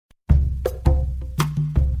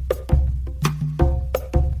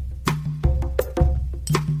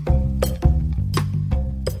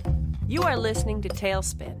are listening to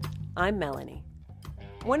Tailspin. I'm Melanie.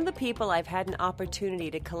 One of the people I've had an opportunity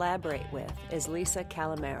to collaborate with is Lisa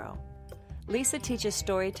Callamaro. Lisa teaches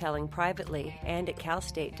storytelling privately and at Cal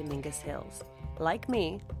State Dominguez Hills. Like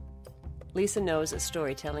me, Lisa knows that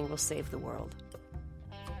storytelling will save the world.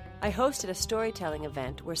 I hosted a storytelling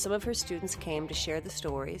event where some of her students came to share the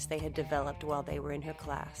stories they had developed while they were in her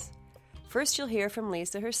class. First, you'll hear from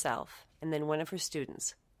Lisa herself, and then one of her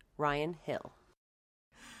students, Ryan Hill.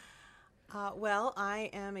 Well, I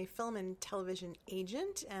am a film and television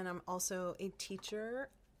agent, and I'm also a teacher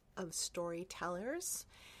of storytellers.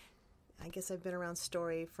 I guess I've been around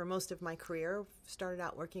story for most of my career. Started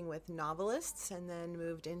out working with novelists and then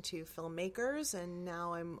moved into filmmakers, and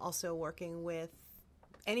now I'm also working with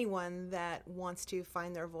anyone that wants to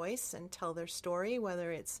find their voice and tell their story, whether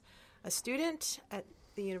it's a student at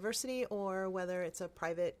the university or whether it's a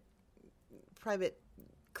private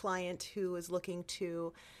client who is looking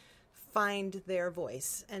to find their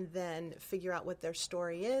voice and then figure out what their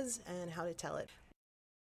story is and how to tell it.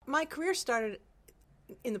 My career started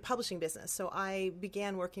in the publishing business, so I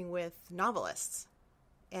began working with novelists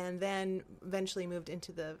and then eventually moved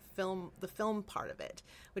into the film part of it,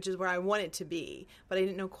 which is where I wanted to be, but I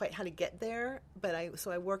didn't know quite how to get there.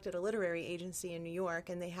 So I worked at a literary agency in New York,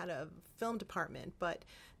 and they had a film department, but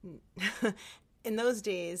in those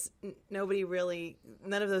days,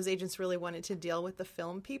 none of those agents really wanted to deal with the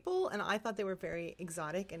film people, and I thought they were very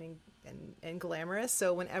exotic and glamorous.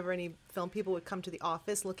 So whenever any film people would come to the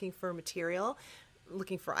office looking for material,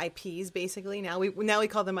 looking for IPs, basically. Now we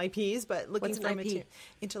call them IPs, but looking for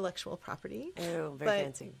intellectual property. Oh, very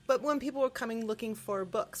fancy. But when people were coming looking for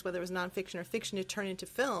books, whether it was nonfiction or fiction, to turn into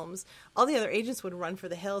films, all the other agents would run for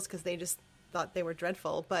the hills because they just thought they were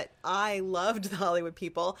dreadful. But I loved the Hollywood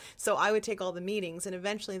people, so I would take all the meetings, and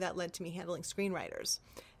eventually that led to me handling screenwriters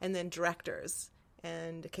and then directors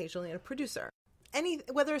and occasionally a producer.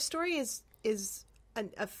 Whether a story is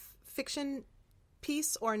a fiction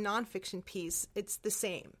piece or a nonfiction piece, it's the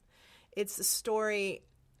same. It's a story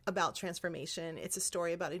about transformation. It's a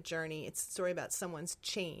story about a journey. It's a story about someone's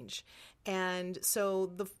change. And so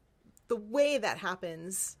the way that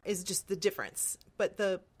happens is just the difference. But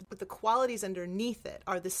the qualities underneath it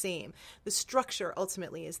are the same. The structure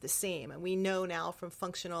ultimately is the same. And we know now from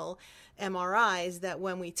functional MRIs that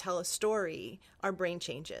when we tell a story, our brain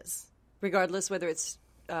changes. Regardless whether it's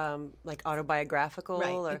like autobiographical?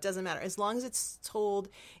 Right, or... It doesn't matter. As long as it's told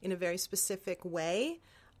in a very specific way,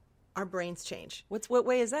 our brains change. What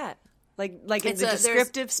way is that? Like it's the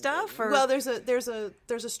descriptive stuff? Or? Well, there's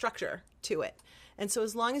a structure to it. And so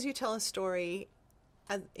as long as you tell a story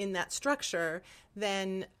in that structure,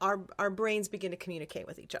 then our brains begin to communicate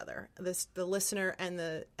with each other. The listener and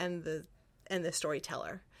the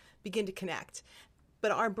storyteller begin to connect.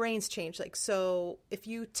 But our brains change. So if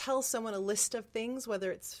you tell someone a list of things,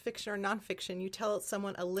 whether it's fiction or nonfiction, you tell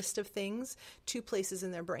someone a list of things, 2 places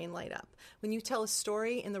in their brain light up. When you tell a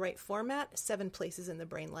story in the right format, 7 places in the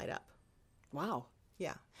brain light up. Wow.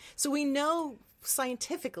 Yeah. So we know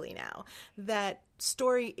scientifically now that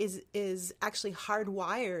story is actually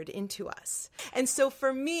hardwired into us. And so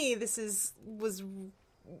for me, this was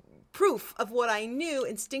proof of what I knew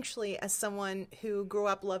instinctually as someone who grew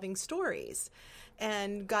up loving stories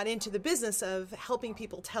and got into the business of helping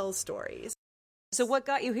people tell stories. So what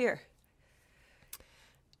got you here?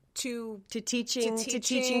 To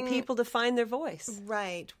teaching people to find their voice.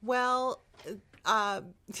 Right. Well,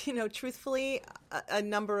 truthfully, a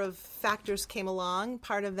number of factors came along.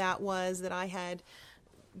 Part of that was that I had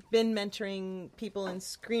been mentoring people in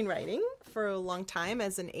screenwriting for a long time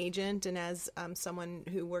as an agent and as someone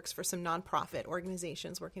who works for some nonprofit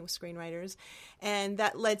organizations working with screenwriters. And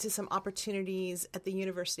that led to some opportunities at the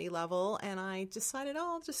university level. And I decided,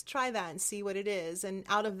 I'll just try that and see what it is. And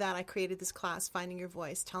out of that, I created this class, Finding Your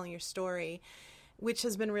Voice, Telling Your Story, which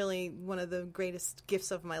has been really one of the greatest gifts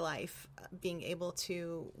of my life, being able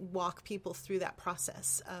to walk people through that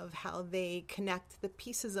process of how they connect the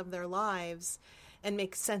pieces of their lives and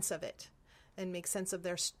make sense of it, and make sense of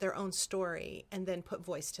their own story, and then put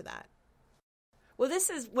voice to that. Well,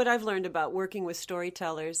 this is what I've learned about working with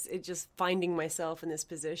storytellers, just finding myself in this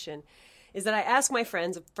position, is that I ask my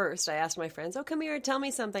friends, oh, come here, tell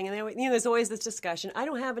me something. And there's always this discussion. I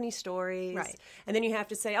don't have any stories. Right. And then you have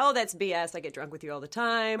to say, oh, that's BS. I get drunk with you all the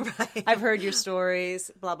time. Right. I've heard your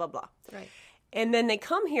stories, blah, blah, blah. Right. And then they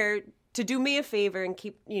come here to do me a favor and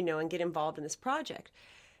keep, and get involved in this project.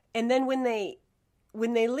 And then when they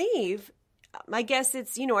leave, I guess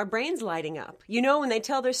it's, our brains lighting up. When they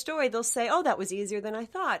tell their story, they'll say, oh, that was easier than I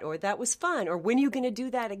thought, or that was fun, or when are you going to do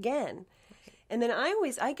that again? And then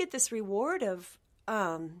I get this reward of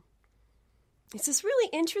It's just really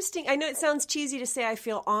interesting. I know it sounds cheesy to say I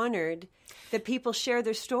feel honored that people share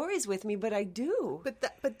their stories with me, but I do.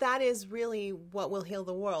 But that is really what will heal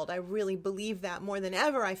the world. I really believe that more than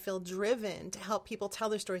ever. I feel driven to help people tell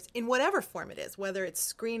their stories in whatever form it is, whether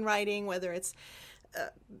it's screenwriting, whether it's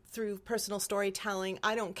through personal storytelling.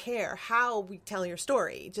 I don't care how we tell your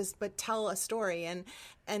story, but tell a story.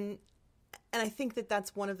 And I think that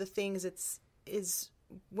that's one of the things is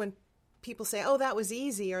when people say, "Oh, that was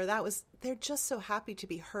easy," or they're just so happy to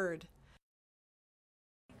be heard.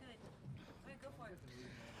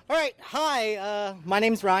 All right, hi, my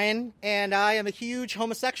name's Ryan, and I am a huge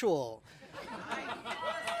homosexual.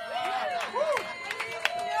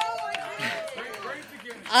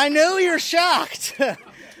 I know you're shocked.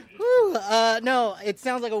 No, it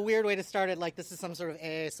sounds like a weird way to start it, like this is some sort of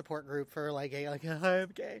AA support group for like gay, like I'm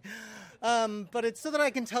gay. But it's so that I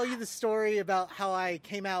can tell you the story about how I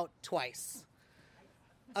came out twice.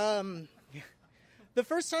 The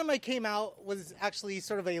first time I came out was actually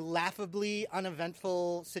sort of a laughably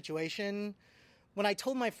uneventful situation. When I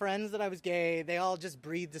told my friends that I was gay, they all just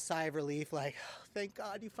breathed a sigh of relief, like, oh, thank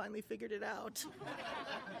God you finally figured it out.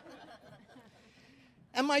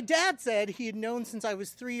 And my dad said he had known since I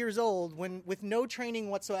was 3 years old when, with no training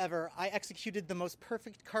whatsoever, I executed the most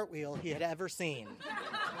perfect cartwheel he had ever seen.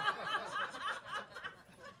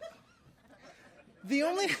 The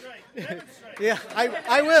only... Yeah,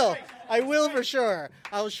 I will. I will for sure.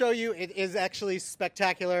 I'll show you. It is actually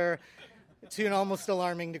spectacular to an almost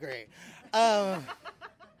alarming degree. So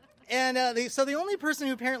the only person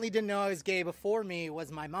who apparently didn't know I was gay before me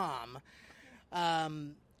was my mom.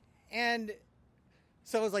 And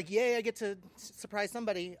so I was like, yay, I get to surprise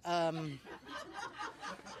somebody. Awesome.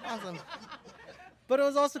 But it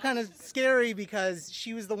was also kind of scary because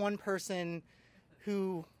she was the one person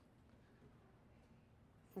who...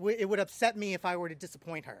 it would upset me if I were to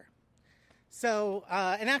disappoint her. So,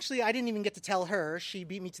 and actually, I didn't even get to tell her. She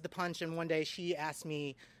beat me to the punch, and one day she asked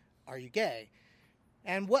me, are you gay?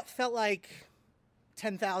 And what felt like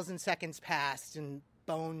 10,000 seconds passed in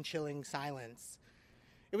bone-chilling silence.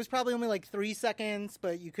 It was probably only like 3 seconds,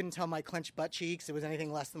 but you couldn't tell my clenched butt cheeks. It was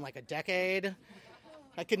anything less than like a decade.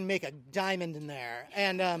 I couldn't make a diamond in there.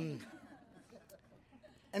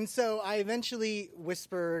 And so I eventually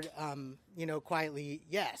whispered, quietly,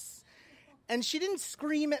 yes. And she didn't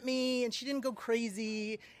scream at me, and she didn't go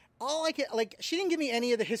crazy. She didn't give me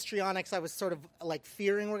any of the histrionics I was sort of,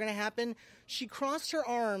 fearing were going to happen. She crossed her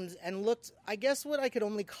arms and looked, I guess what I could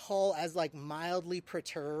only call as, mildly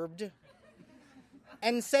perturbed,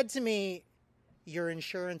 and said to me, your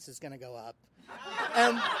insurance is going to go up.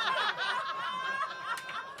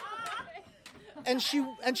 And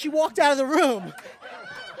she walked out of the room.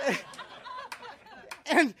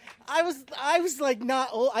 And I was like, not,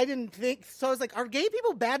 I didn't think, so I was like, are gay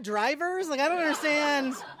people bad drivers? I don't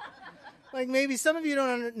understand. Maybe some of you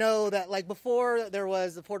don't know that, before there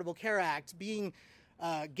was the Affordable Care Act, being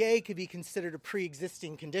gay could be considered a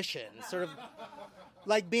pre-existing condition, sort of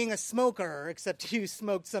like being a smoker, except you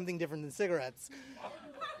smoked something different than cigarettes.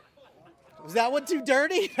 Was that one too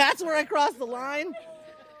dirty? That's where I crossed the line?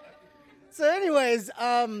 So anyways,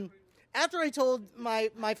 after I told my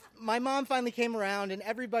mom finally came around, and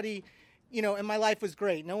everybody, in my life was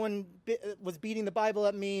great. No one was beating the Bible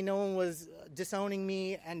at me. No one was disowning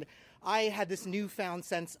me. And I had this newfound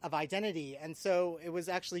sense of identity. And so it was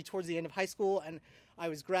actually towards the end of high school, and I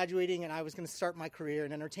was graduating, and I was going to start my career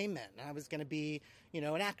in entertainment. And I was going to be,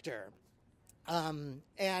 an actor.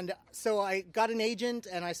 And so I got an agent,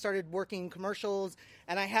 and I started working commercials,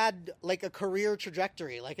 and I had a career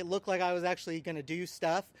trajectory. It looked like I was actually going to do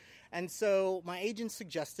stuff. And so my agent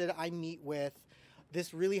suggested I meet with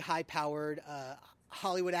this really high-powered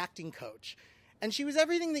Hollywood acting coach. And she was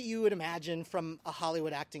everything that you would imagine from a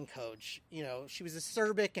Hollywood acting coach. She was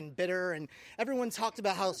acerbic and bitter, and everyone talked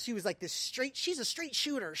about how she was she's a straight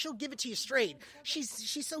shooter. She'll give it to you straight.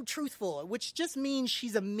 She's so truthful, which just means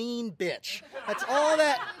she's a mean bitch. That's all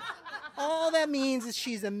that means is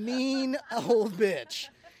she's a mean old bitch.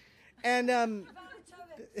 And,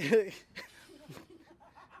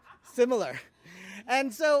 similar.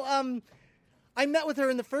 And so, I met with her,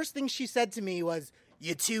 and the first thing she said to me was,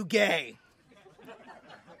 "You're too gay.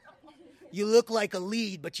 You look like a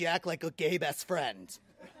lead, but you act like a gay best friend."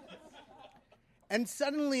 And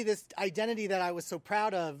suddenly this identity that I was so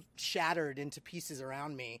proud of shattered into pieces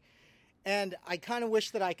around me. And I kind of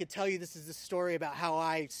wish that I could tell you this is a story about how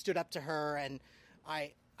I stood up to her and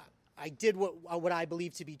I did what I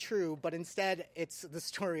believe to be true, but instead it's the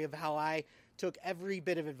story of how I took every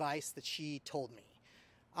bit of advice that she told me.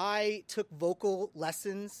 I took vocal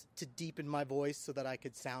lessons to deepen my voice so that I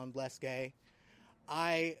could sound less gay.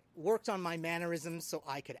 I worked on my mannerisms so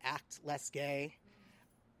I could act less gay.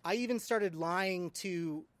 I even started lying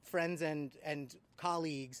to friends and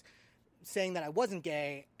colleagues, saying that I wasn't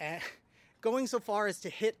gay, and going so far as to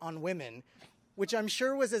hit on women, which I'm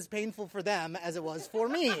sure was as painful for them as it was for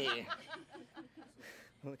me.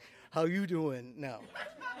 How you doing? No.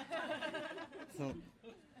 So,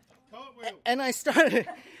 and I started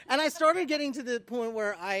getting to the point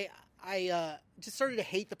where I just started to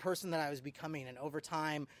hate the person that I was becoming, and over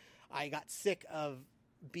time, I got sick of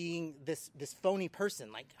being this phony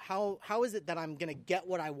person. Like, how is it that I'm gonna get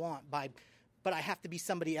what I want but I have to be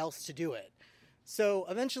somebody else to do it? So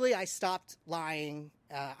eventually, I stopped lying.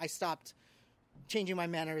 I stopped changing my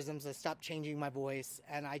mannerisms. I stopped changing my voice,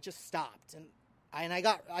 and I just stopped. And I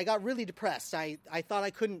got really depressed. I thought I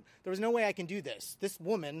couldn't. There was no way I can do this. This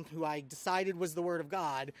woman, who I decided was the Word of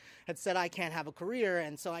God, had said I can't have a career,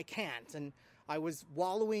 and so I can't. And I was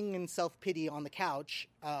wallowing in self-pity on the couch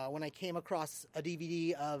when I came across a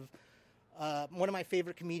DVD of one of my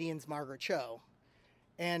favorite comedians, Margaret Cho.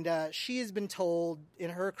 And she has been told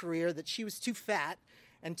in her career that she was too fat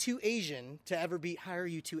and too Asian to ever be. How are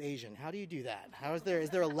you too Asian? How do you do that? Is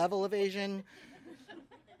there a level of Asian?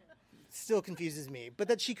 Still confuses me. But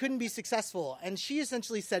that she couldn't be successful. And she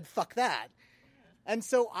essentially said, fuck that. And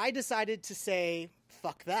so I decided to say,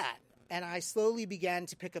 fuck that. And I slowly began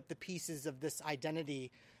to pick up the pieces of this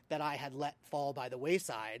identity that I had let fall by the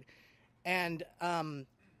wayside. And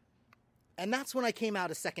that's when I came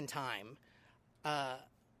out a second time.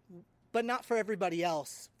 But not for everybody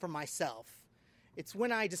else, for myself. It's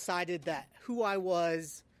when I decided that who I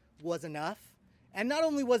was enough. And not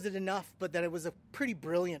only was it enough, but that it was a pretty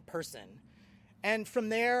brilliant person. And from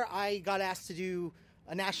there, I got asked to do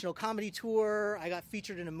a national comedy tour. I got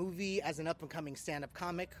featured in a movie as an up-and-coming stand-up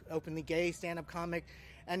comic, openly gay stand-up comic,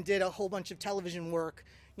 and did a whole bunch of television work,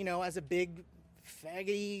 as a big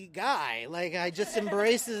faggy guy. Like, I just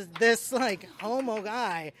embraces this, like, homo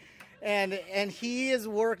guy. And he has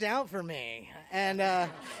worked out for me. And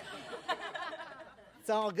it's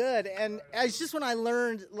all good. And it's just when I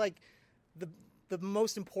learned, like, the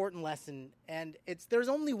most important lesson. And there's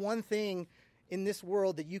only one thing in this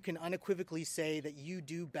world that you can unequivocally say that you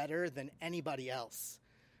do better than anybody else.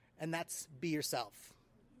 And that's be yourself.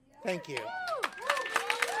 Thank you.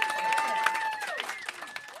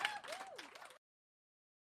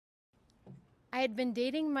 I had been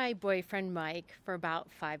dating my boyfriend, Mike, for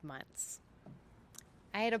about 5 months.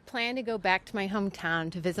 I had a plan to go back to my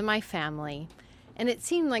hometown to visit my family, and it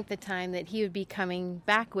seemed like the time that he would be coming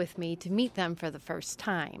back with me to meet them for the first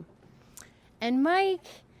time. And Mike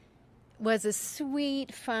was a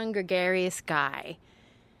sweet, fun, gregarious guy.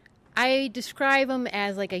 I describe him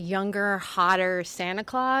as like a younger, hotter Santa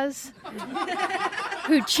Claus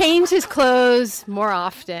who changed his clothes more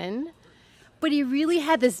often, but he really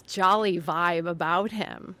had this jolly vibe about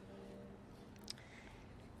him.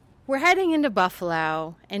 We're heading into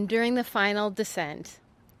Buffalo, and during the final descent,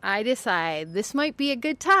 I decide this might be a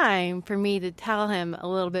good time for me to tell him a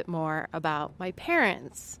little bit more about my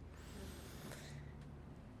parents.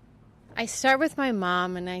 I start with my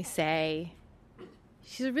mom and I say,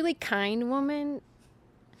 she's a really kind woman,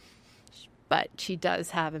 but she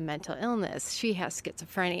does have a mental illness. She has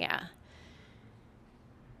schizophrenia.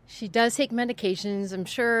 She does take medications. I'm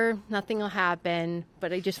sure nothing will happen,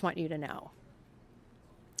 but I just want you to know.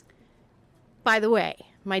 By the way,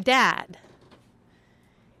 my dad,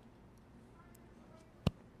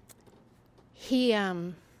 he's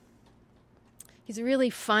a really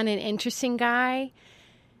fun and interesting guy.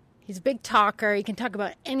 He's a big talker. He can talk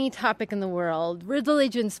about any topic in the world.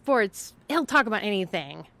 Religion, sports, he'll talk about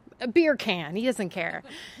anything. A beer can, he doesn't care.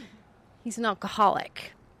 He's an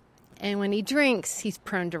alcoholic. And when he drinks, he's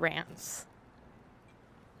prone to rants.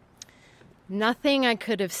 Nothing I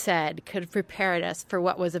could have said could have prepared us for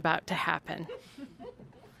what was about to happen.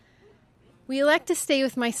 We elect to stay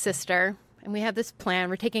with my sister, and we have this plan.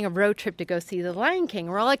 We're taking a road trip to go see The Lion King.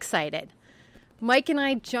 We're all excited. Mike and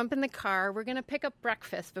I jump in the car. We're going to pick up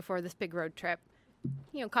breakfast before this big road trip.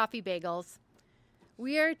 Coffee, bagels.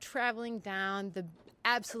 We are traveling down the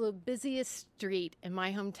absolute busiest street in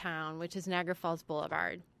my hometown, which is Niagara Falls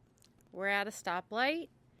Boulevard. We're at a stoplight.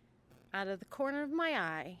 Out of the corner of my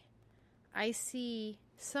eye, I see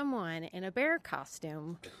someone in a bear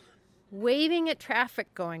costume waving at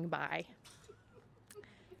traffic going by.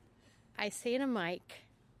 I say to Mike,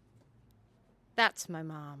 "That's my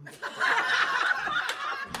mom."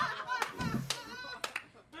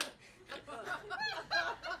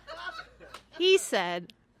 He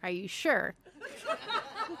said, "Are you sure?"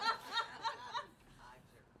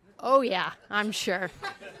 "Oh yeah, I'm sure."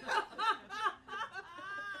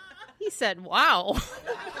 He said, wow.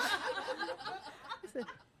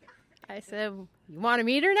 I said, you want to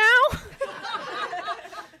meet her now?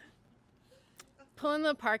 Pull in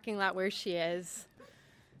the parking lot where she is.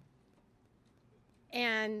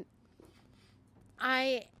 And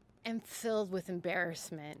I am filled with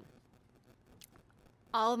embarrassment.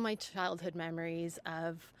 All of my childhood memories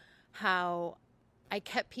of how I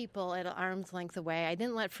kept people at arm's length away. I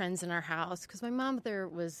didn't let friends in our house because my mother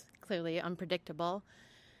was clearly unpredictable.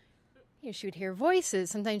 She would hear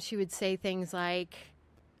voices. Sometimes she would say things like,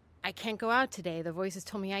 I can't go out today. The voices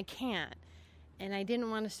told me I can't. And I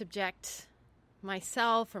didn't want to subject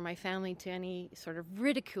myself or my family to any sort of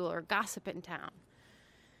ridicule or gossip in town.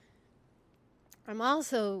 I'm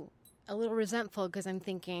also a little resentful because I'm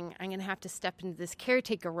thinking I'm going to have to step into this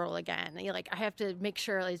caretaker role again. I have to make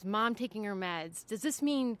sure, is mom taking her meds? Does this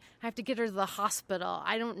mean I have to get her to the hospital?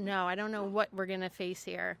 I don't know. I don't know what we're going to face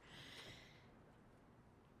here.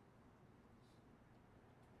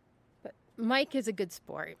 But Mike is a good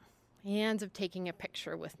sport. He ends up taking a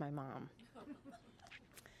picture with my mom.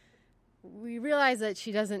 We realize that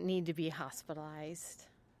she doesn't need to be hospitalized,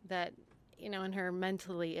 that in her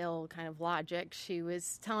mentally ill kind of logic, she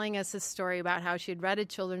was telling us a story about how she had read a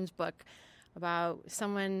children's book about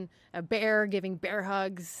a bear giving bear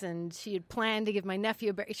hugs, and she had planned to give my nephew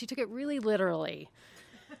a bear. She took it really literally.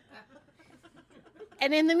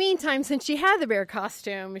 And in the meantime, since she had the bear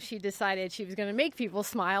costume, she decided she was going to make people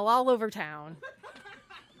smile all over town.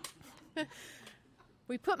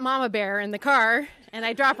 We put Mama Bear in the car, and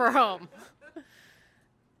I drop her home.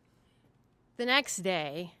 The next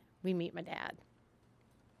day, we meet my dad.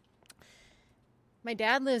 My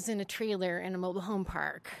dad lives in a trailer in a mobile home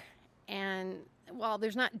park. And while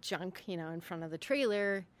there's not junk, in front of the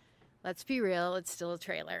trailer, let's be real, it's still a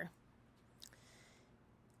trailer.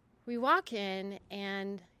 We walk in,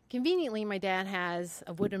 and conveniently, my dad has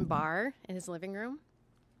a wooden bar in his living room.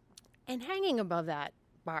 And hanging above that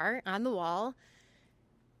bar on the wall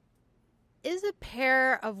is a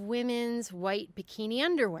pair of women's white bikini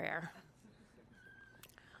underwear.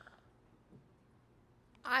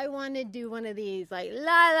 I want to do one of these, la,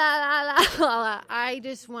 la, la, la, la, la.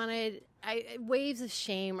 Waves of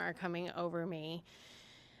shame are coming over me.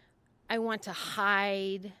 I want to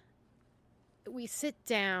hide. We sit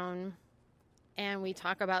down, and we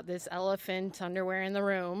talk about this elephant underwear in the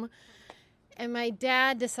room. And my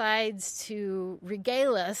dad decides to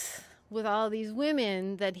regale us with all these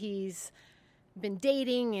women that he's been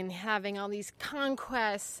dating and having all these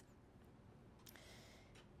conquests.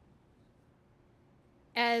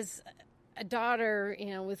 As a daughter,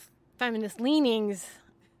 with feminist leanings,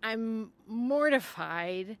 I'm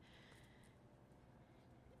mortified.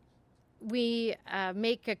 We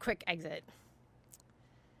make a quick exit.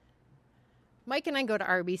 Mike and I go to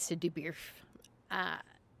Arby's to do beef.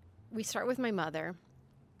 We start with my mother.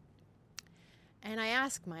 And I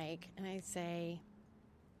ask Mike, and I say,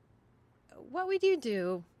 what would you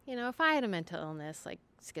do, if I had a mental illness like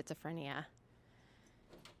schizophrenia?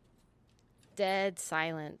 Dead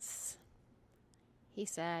silence. He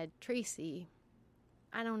said, Tracy,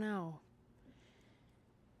 I don't know.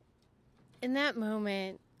 In that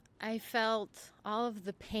moment, I felt all of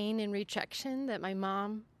the pain and rejection that my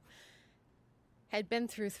mom had been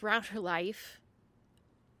through throughout her life,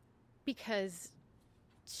 because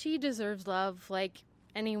she deserves love like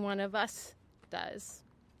any one of us does.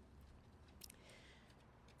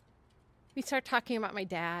 We start talking about my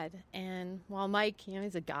dad, and while Mike,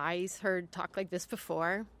 he's a guy, he's heard talk like this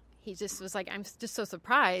before, he just was like, I'm just so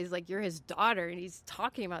surprised, like, you're his daughter, and he's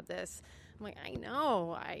talking about this. I'm like, I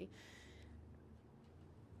know,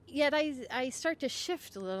 Yet I start to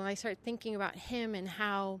shift a little, and I start thinking about him and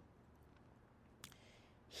how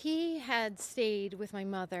he had stayed with my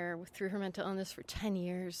mother through her mental illness for 10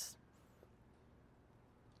 years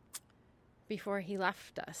before he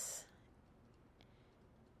left us.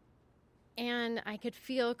 And I could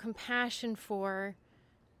feel compassion for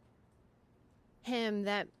him,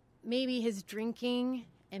 that maybe his drinking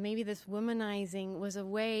and maybe this womanizing was a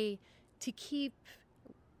way to keep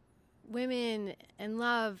women and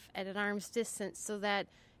love at an arm's distance so that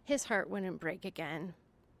his heart wouldn't break again.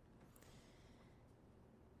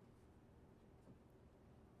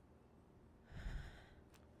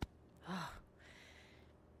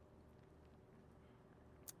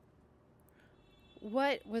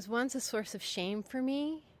 What was once a source of shame for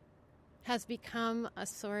me has become a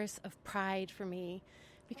source of pride for me,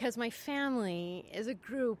 because my family is a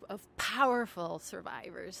group of powerful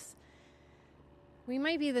survivors. We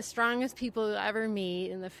might be the strongest people you'll ever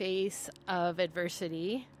meet in the face of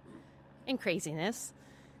adversity and craziness.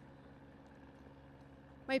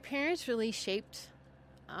 My parents really shaped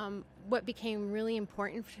what became really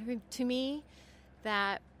important to me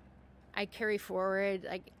that I carry forward.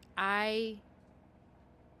 Like, I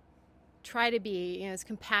try to be, as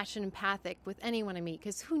compassionate and empathic with anyone I meet,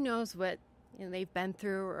 because who knows what they've been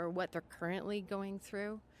through or what they're currently going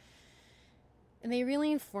through. And they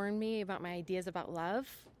really informed me about my ideas about love.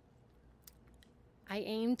 I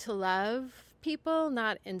aim to love people,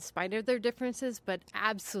 not in spite of their differences, but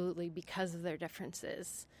absolutely because of their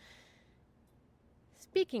differences.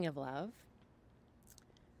 Speaking of love,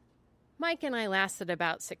 Mike and I lasted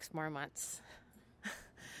about 6 more months.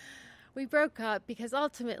 We broke up because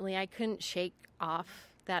ultimately I couldn't shake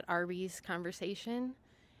off that Arby's conversation,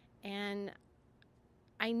 and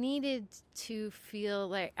I needed to feel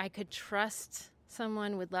like I could trust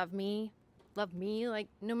someone would love me like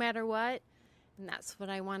no matter what, and that's what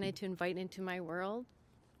I wanted to invite into my world.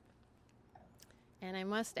 And I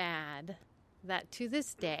must add that to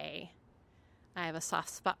this day, I have a soft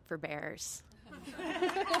spot for bears.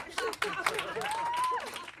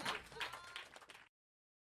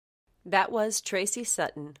 That was Traci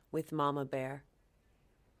Sutton with Mama Bear.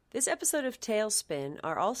 This episode of Tailspin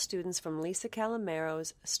are all students from Lisa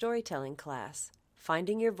Callamaro's storytelling class,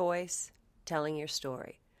 Finding Your Voice, Telling Your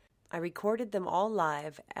Story. I recorded them all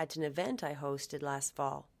live at an event I hosted last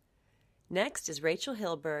fall. Next is Rachel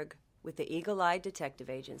Hillberg with the Eagle-Eye Detective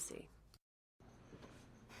Agency.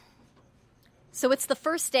 So it's the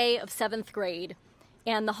first day of 7th grade,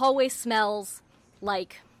 and the hallway smells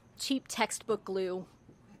like cheap textbook glue,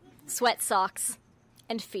 sweat socks,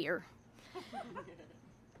 and fear.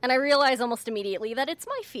 And I realize almost immediately that it's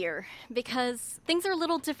my fear, because things are a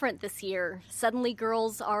little different this year. Suddenly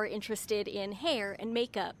girls are interested in hair and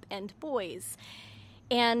makeup and boys.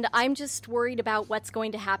 And I'm just worried about what's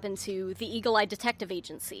going to happen to the Eagle-Eye Detective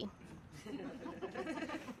Agency.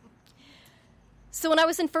 So when I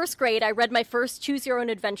was in 1st grade, I read my first Choose Your Own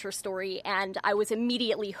Adventure story, and I was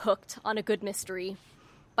immediately hooked on a good mystery.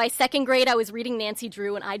 By 2nd grade, I was reading Nancy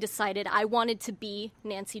Drew, and I decided I wanted to be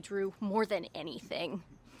Nancy Drew more than anything.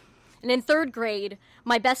 And in 3rd grade,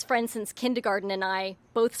 my best friend since kindergarten and I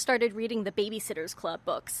both started reading the Babysitter's Club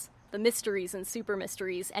books, the mysteries and super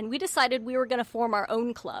mysteries, and we decided we were going to form our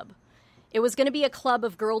own club. It was going to be a club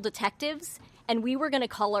of girl detectives, and we were going to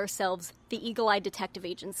call ourselves the Eagle-Eye Detective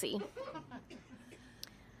Agency.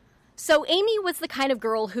 So Amy was the kind of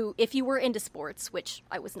girl who, if you were into sports, which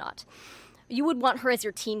I was not, you would want her as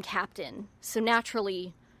your team captain. So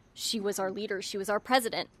naturally, she was our leader. She was our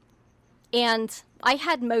president. And I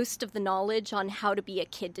had most of the knowledge on how to be a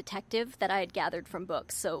kid detective that I had gathered from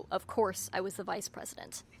books. So, of course, I was the vice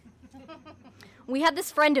president. We had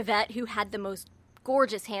this friend, Yvette, who had the most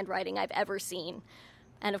gorgeous handwriting I've ever seen.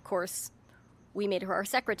 And, of course, we made her our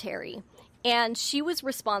secretary. And she was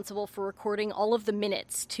responsible for recording all of the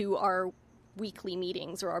minutes to our weekly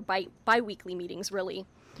meetings, or our bi-weekly meetings, really.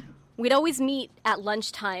 We'd always meet at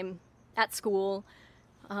lunchtime at school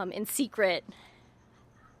in secret,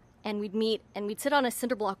 and we'd meet and we'd sit on a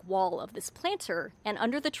cinder block wall of this planter, and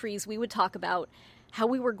under the trees we would talk about how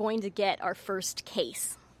we were going to get our first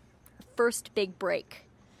case, our first big break.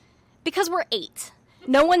 Because we're 8.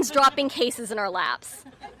 No one's dropping cases in our laps.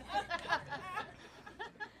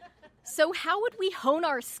 So how would we hone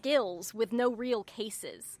our skills with no real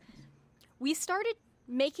cases? We started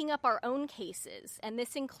making up our own cases, and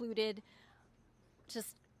this included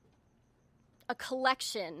just a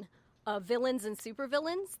collection of villains and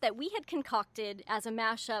supervillains that we had concocted as a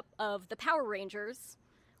mashup of the Power Rangers,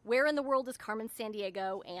 Where in the World is Carmen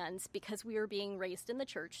Sandiego, and, because we were being raised in the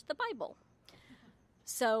church, the Bible.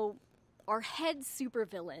 So our head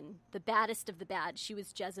supervillain, the baddest of the bad, she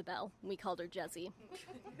was Jezebel. We called her Jezzy.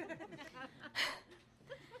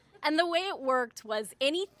 And the way it worked was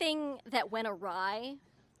anything that went awry,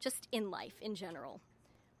 just in life in general,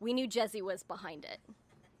 we knew Jezzy was behind it.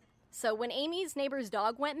 So when Amy's neighbor's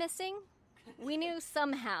dog went missing, we knew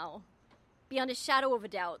somehow, beyond a shadow of a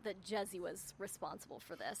doubt, that Jezzy was responsible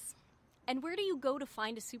for this. And where do you go to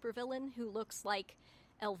find a supervillain who looks like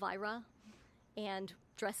Elvira and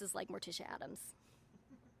dresses like Morticia Addams?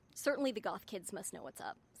 Certainly the goth kids must know what's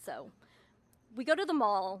up. So we go to the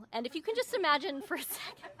mall, and if you can just imagine for a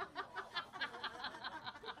second.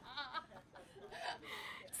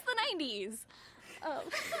 It's the 90s.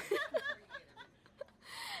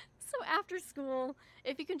 So after school,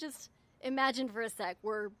 if you can just imagine for a sec,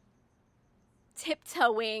 we're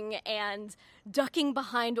tiptoeing and ducking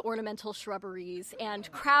behind ornamental shrubberies and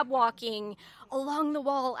crab walking along the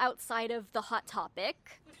wall outside of the Hot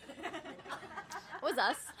Topic. It was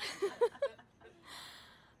us.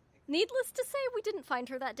 Needless to say, we didn't find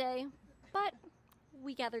her that day, but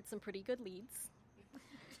we gathered some pretty good leads.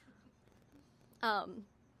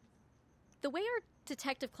 the way our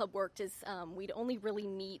detective club worked is we'd only really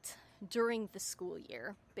meet during the school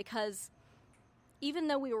year because even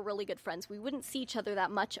though we were really good friends, we wouldn't see each other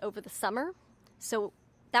that much over the summer. So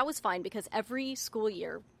that was fine because every school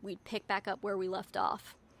year we'd pick back up where we left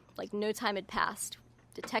off. Like no time had passed.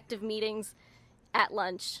 Detective meetings, at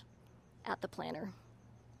lunch, at the planner.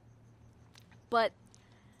 But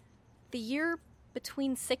the year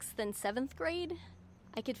between 6th and 7th grade,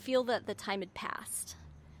 I could feel that the time had passed.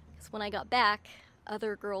 Because when I got back,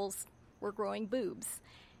 other girls were growing boobs,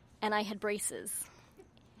 and I had braces.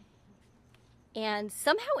 And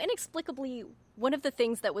somehow, inexplicably, one of the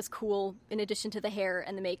things that was cool, in addition to the hair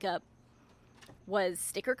and the makeup, was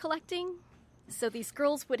sticker collecting. So these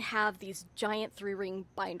girls would have these giant 3-ring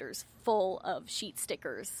binders full of sheet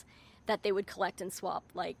stickers that they would collect and swap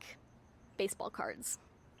like baseball cards.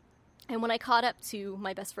 And when I caught up to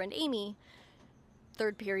my best friend Amy,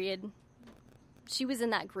 3rd period, she was in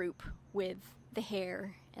that group with the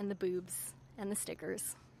hair and the boobs and the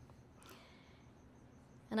stickers.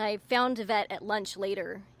 And I found Yvette at lunch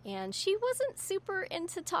later, and she wasn't super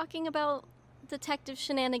into talking about detective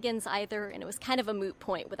shenanigans either, and it was kind of a moot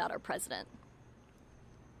point without our president.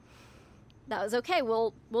 That was okay.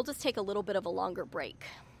 We'll just take a little bit of a longer break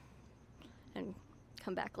and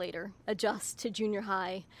come back later, adjust to junior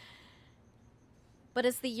high. But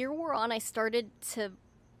as the year wore on, I started to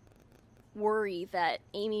worry that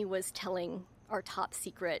Amy was telling our top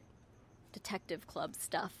secret detective club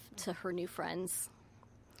stuff to her new friends.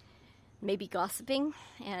 Maybe gossiping,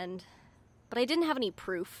 but I didn't have any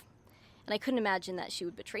proof, and I couldn't imagine that she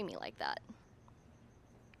would betray me like that.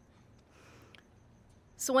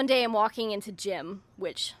 So one day I'm walking into gym,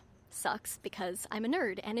 which sucks because I'm a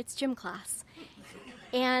nerd and it's gym class.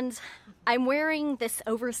 And I'm wearing this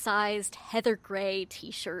oversized heather gray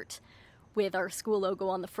t-shirt with our school logo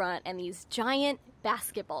on the front and these giant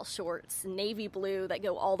basketball shorts, navy blue, that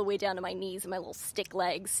go all the way down to my knees and my little stick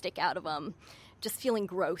legs stick out of them. Just feeling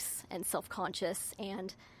gross and self-conscious.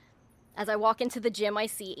 And as I walk into the gym, I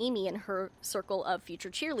see Amy and her circle of future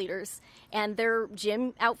cheerleaders, and their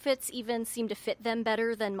gym outfits even seem to fit them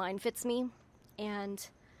better than mine fits me. And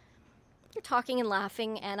they're talking and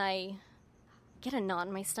laughing, and I get a knot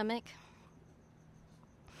in my stomach.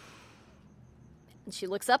 And she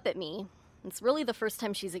looks up at me. It's really the first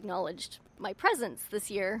time she's acknowledged my presence this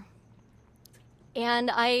year. And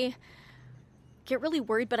I get really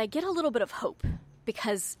worried, but I get a little bit of hope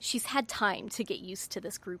because she's had time to get used to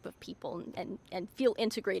this group of people and feel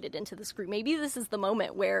integrated into this group. Maybe this is the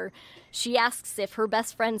moment where she asks if her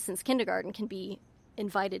best friend since kindergarten can be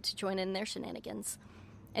invited to join in their shenanigans.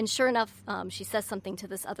 And sure enough, she says something to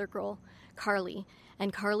this other girl, Carly,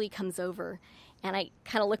 and Carly comes over, and I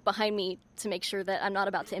kind of look behind me to make sure that I'm not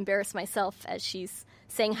about to embarrass myself as she's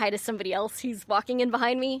saying hi to somebody else who's walking in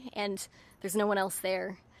behind me, and there's no one else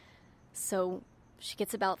there. So she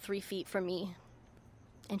gets about 3 feet from me,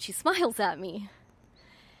 and she smiles at me,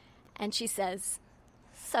 and she says,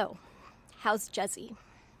 "So, how's Jezzy?"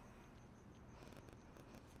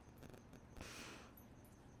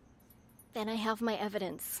 Then I have my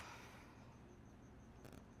evidence.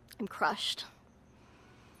 I'm crushed.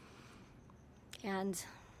 And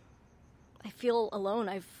I feel alone.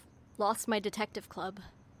 I've lost my detective club.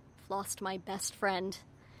 I've lost my best friend.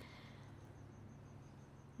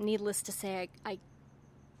 Needless to say, I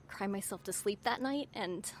cry myself to sleep that night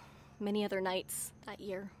and many other nights that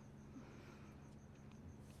year.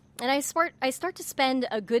 And I start to spend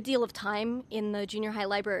a good deal of time in the junior high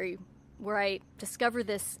library where I discover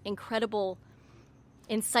this incredible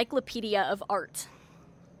encyclopedia of art.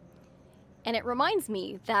 And it reminds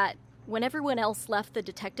me that when everyone else left the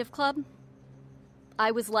detective club,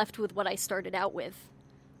 I was left with what I started out with,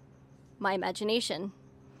 my imagination.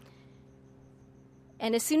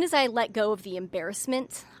 And as soon as I let go of the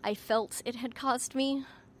embarrassment I felt it had caused me,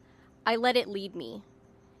 I let it lead me.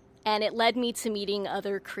 And it led me to meeting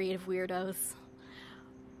other creative weirdos,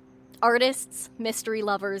 artists, mystery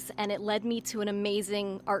lovers, and it led me to an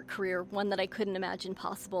amazing art career, one that I couldn't imagine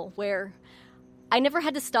possible, where I never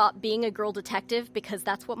had to stop being a girl detective because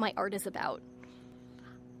that's what my art is about.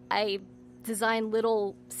 I design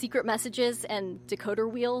little secret messages and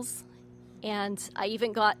decoder wheels, and I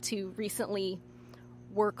even got to recently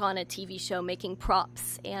work on a TV show making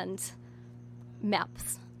props and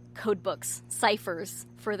maps, code books, ciphers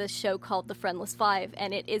for this show called The Friendless Five,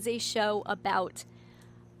 and it is a show about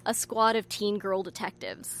a squad of teen girl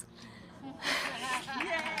detectives.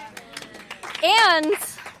 And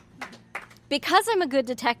because I'm a good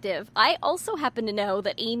detective, I also happen to know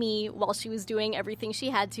that Amy, while she was doing everything she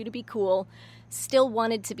had to be cool, still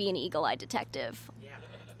wanted to be an eagle-eyed detective.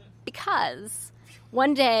 Because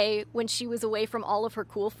One day, when she was away from all of her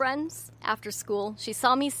cool friends after school, she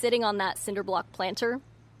saw me sitting on that cinder block planter,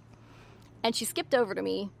 and she skipped over to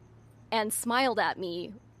me and smiled at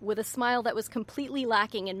me with a smile that was completely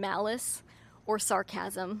lacking in malice or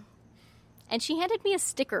sarcasm. And she handed me a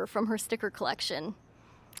sticker from her sticker collection.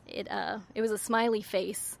 It was a smiley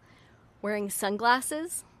face wearing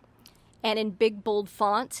sunglasses, and in big, bold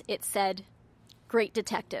font, it said, "Great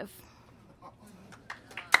Detective."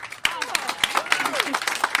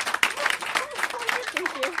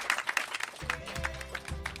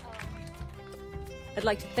 I'd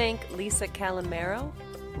like to thank Lisa Callamaro,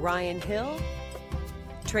 Ryan Hill,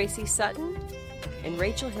 Traci Sutton, and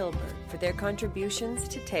Rachel Hillberg for their contributions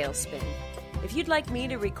to Tailspin. If you'd like me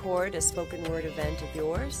to record a spoken word event of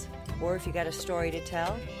yours, or if you got a story to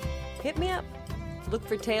tell, hit me up. Look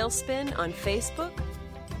for Tailspin on Facebook,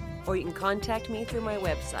 or you can contact me through my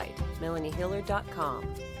website,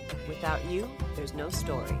 melaniehiller.com. Without you, there's no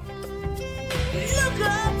story. Look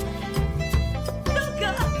up! Look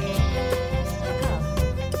up! Look up.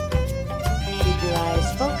 Keep your eyes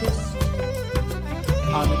focused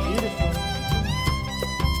on the beautiful,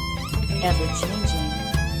 ever-changing